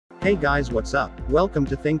Hey guys, what's up? Welcome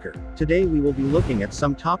to Thinker. Today we will be looking at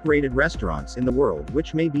some top-rated restaurants in the world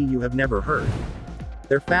which maybe you have never heard.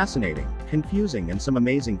 They're fascinating, confusing and some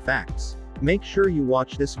amazing facts. Make sure you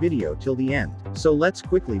watch this video till the end. So let's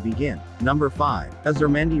quickly begin. Number 5.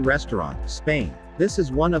 Azurmendi Restaurant, Spain. This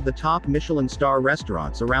is one of the top Michelin star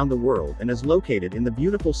restaurants around the world and is located in the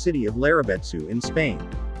beautiful city of Larrabetzu in Spain.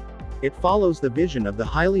 It follows the vision of the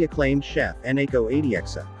highly acclaimed chef Eneko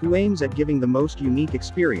Adiexa, who aims at giving the most unique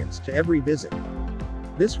experience to every visit.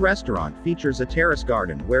 This restaurant features a terrace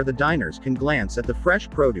garden where the diners can glance at the fresh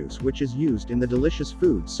produce which is used in the delicious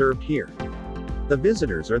food served here. The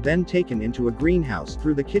visitors are then taken into a greenhouse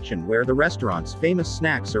through the kitchen where the restaurant's famous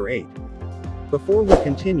snacks are ate. Before we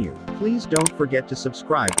continue, please don't forget to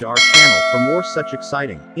subscribe to our channel for more such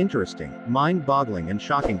exciting, interesting, mind-boggling and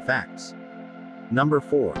shocking facts. Number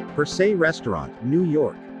 4. Per Se Restaurant, New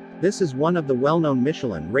York. This is one of the well-known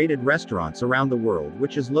Michelin-rated restaurants around the world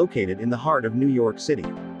which is located in the heart of New York City.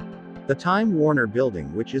 The Time Warner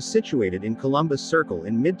Building, which is situated in Columbus Circle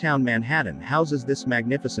in Midtown Manhattan, houses this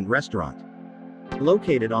magnificent restaurant.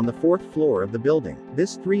 Located on the 4th floor of the building,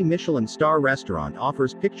 this 3 Michelin star restaurant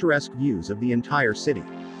offers picturesque views of the entire city.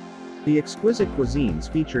 The exquisite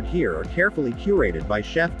cuisines featured here are carefully curated by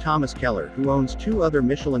Chef Thomas Keller, who owns 2 other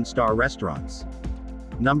Michelin star restaurants.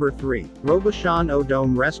 Number 3. Robuchon Au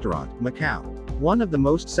Dome Restaurant, Macau. One of the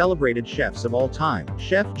most celebrated chefs of all time,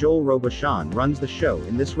 Chef Joel Robuchon runs the show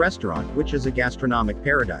in this restaurant, which is a gastronomic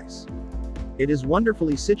paradise. It is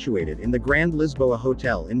wonderfully situated in the Grand Lisboa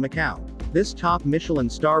Hotel in Macau. This top Michelin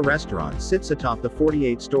star restaurant sits atop the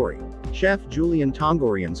 48-story. Chef Julian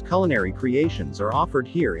Tongorian's culinary creations are offered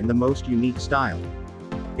here in the most unique style.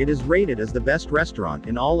 It is rated as the best restaurant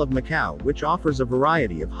in all of Macau, which offers a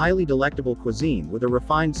variety of highly delectable cuisine with a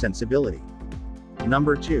refined sensibility.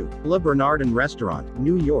 Number 2. Le Bernardin Restaurant,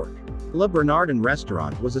 New York. Le Bernardin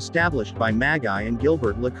Restaurant was established by Magi and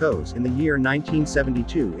Gilbert Lacose in the year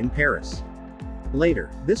 1972 in Paris. Later,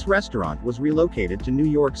 this restaurant was relocated to New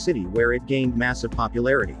York City where it gained massive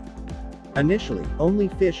popularity. Initially, only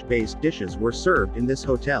fish-based dishes were served in this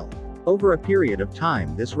hotel. Over a period of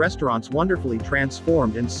time, this restaurant's wonderfully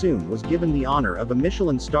transformed and soon was given the honor of a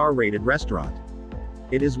Michelin star-rated restaurant.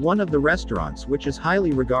 It is one of the restaurants which is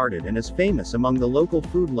highly regarded and is famous among the local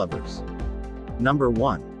food lovers. Number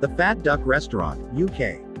 1. The Fat Duck Restaurant,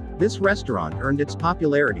 UK. This restaurant earned its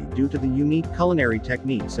popularity due to the unique culinary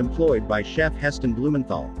techniques employed by Chef Heston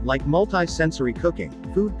Blumenthal, like multi-sensory cooking,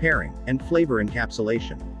 food pairing, and flavor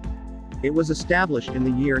encapsulation. It was established in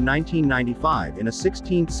the year 1995 in a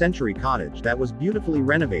 16th-century cottage that was beautifully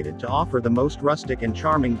renovated to offer the most rustic and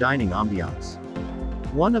charming dining ambiance.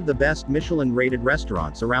 One of the best Michelin-rated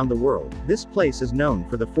restaurants around the world, this place is known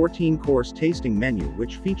for the 14-course tasting menu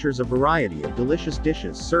which features a variety of delicious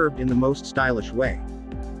dishes served in the most stylish way.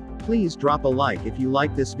 Please drop a like if you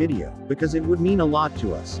like this video, because it would mean a lot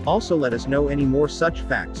to us. Also let us know any more such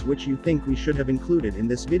facts which you think we should have included in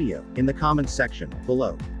this video, in the comments section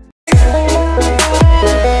below.